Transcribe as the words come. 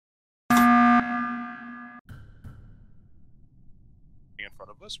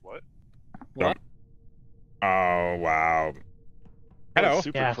front of us. What? What? Oh wow. Hello.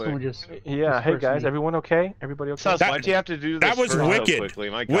 Super Yeah, quick. someone just. Yeah, hey dispersed guys, me. everyone okay? Everybody okay? Sus, why'd you have to do this That was first wicked. so quickly?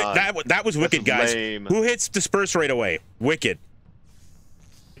 My God. That was wicked, guys. Lame. Who hits disperse right away? Wicked.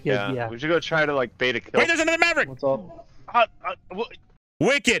 Yeah. We should go try to like bait a kill. Wait, there's another Maverick. What's up?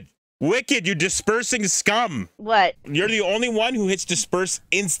 Wicked. Wicked, you dispersing scum. What? You're the only one who hits disperse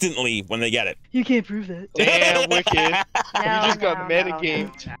instantly when they get it. You can't prove that. Damn, wicked. No, You just got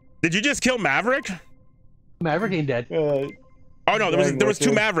metagamed. no. Did you just kill Maverick? Maverick ain't dead. Oh no, there was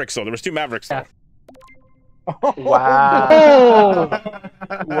two Mavericks though. There was two Mavericks though. Yeah. Wow. Oh!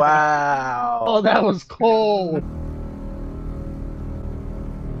 Wow. Oh, that was cold.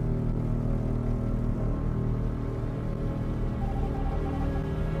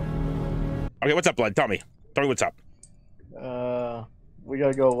 Okay, what's up, Blood? Tell me. Tell me what's up. We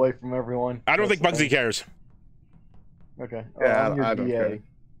gotta go away from everyone. I don't think Bugsy cares. Okay. Yeah, I'm your I don't DA. care.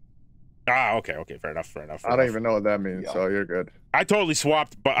 Ah, okay, fair enough. I don't even know what that means, so you're good. I totally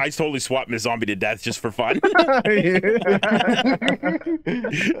swapped Miss Zombie to death just for fun. You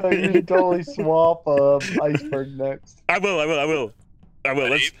should totally swap Iceberg next. I will.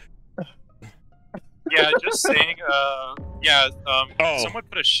 Let's. Yeah, just saying. Someone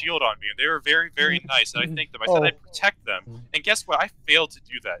put a shield on me, and they were very, very nice, and I thanked them. I said I'd protect them, and guess what? I failed to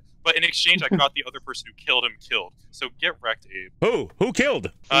do that. But in exchange, I got the other person who killed him killed. So get wrecked, Abe. Who killed?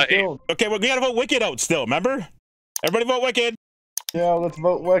 Abe. Okay, well, we gotta vote Wicked out still. Remember? Everybody vote Wicked. Yeah, let's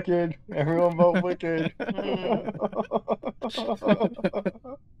vote Wicked. Everyone vote Wicked.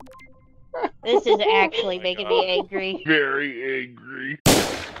 This is actually making me angry. Very angry.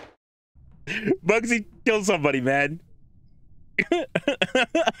 Bugsy, kill somebody, man.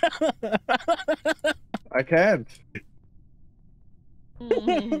 I can't.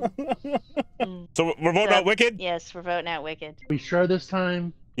 So we're voting out Wicked? Yes, we're voting out Wicked. We sure this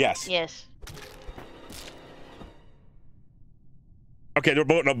time? Yes. Yes. Okay, we're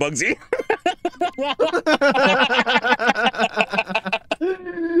voting out Bugsy.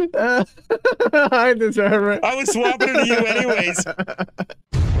 I deserve it. I was swapping it to you anyways.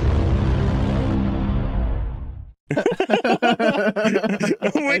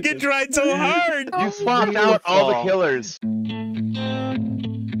 Wicked tried so hard. You swapped out all the killers.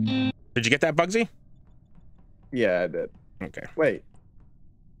 Did you get that, Bugsy? Yeah, I did. Okay. Wait.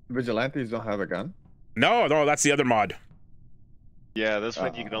 Vigilantes don't have a gun? No, that's the other mod. Yeah, this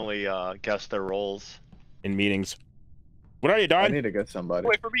one you can only guess their roles. In meetings. What are you, I Don? need to get somebody.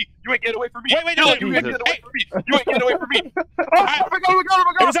 Away from me! You ain't get away from me! Wait, No, no, you ain't get away from me! You ain't get away from me! Oh my god! Oh my god! Oh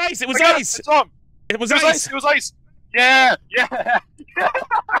my god! It was ice! It was I got ice! It's on. It was It was ice! ice! It was ice! Yeah! Yeah!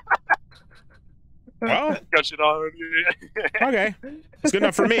 Well, Got shit on. okay. It's good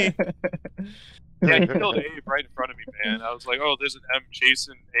enough for me. Yeah, he killed Abe right in front of me, man. I was like, oh, there's an M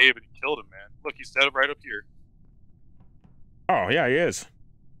chasing Abe, and he killed him, man. Look, he's dead right up here. Oh, yeah, he is.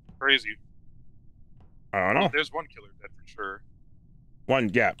 Crazy. I don't know. There's one killer dead for sure. One,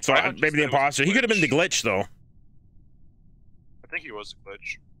 yeah. So I just maybe the said it was a imposter. He could have been the glitch. glitch, though. I think he was a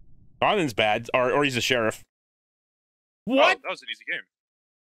glitch. Donovan's bad, or he's the sheriff. Oh, What? that was an easy game.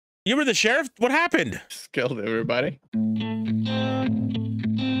 You were the sheriff? What happened? Just killed everybody.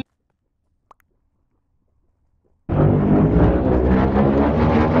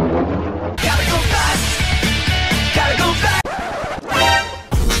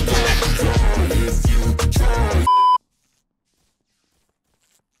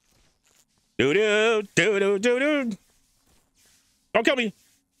 Doo-doo, doo-doo, doo-doo. Don't kill me.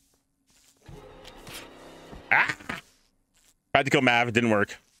 Ah! Tried to kill Mav, it didn't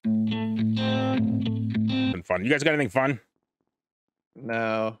work. Been fun. You guys got anything fun?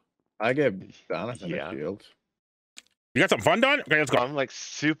 No. I gave Donovan Yeah. a shield. You got something fun, Don? Okay, let's go.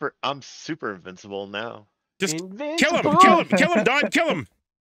 I'm super invincible now. Just kill him, Don, kill him.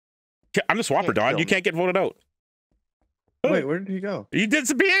 I'm the swapper, Can't Don. kill You him. can't get voted out. Wait, where did he go? He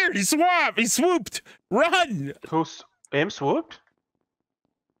disappeared. He swapped. He swooped. Run. Who's aim swooped?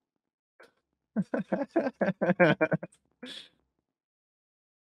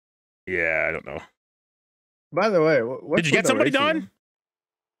 Yeah, I don't know. By the way, what Did you get somebody, Don?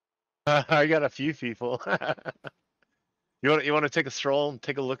 I got a few people. You want to take a stroll and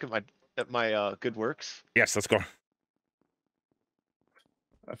take a look at my good works? Yes, let's go.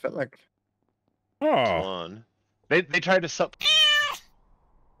 I felt like Oh. On. They tried to sup.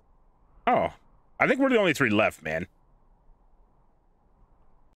 Oh. I think we're the only three left, man.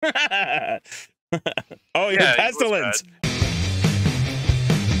 Oh, yeah, Yeah, it was pestilence. bad.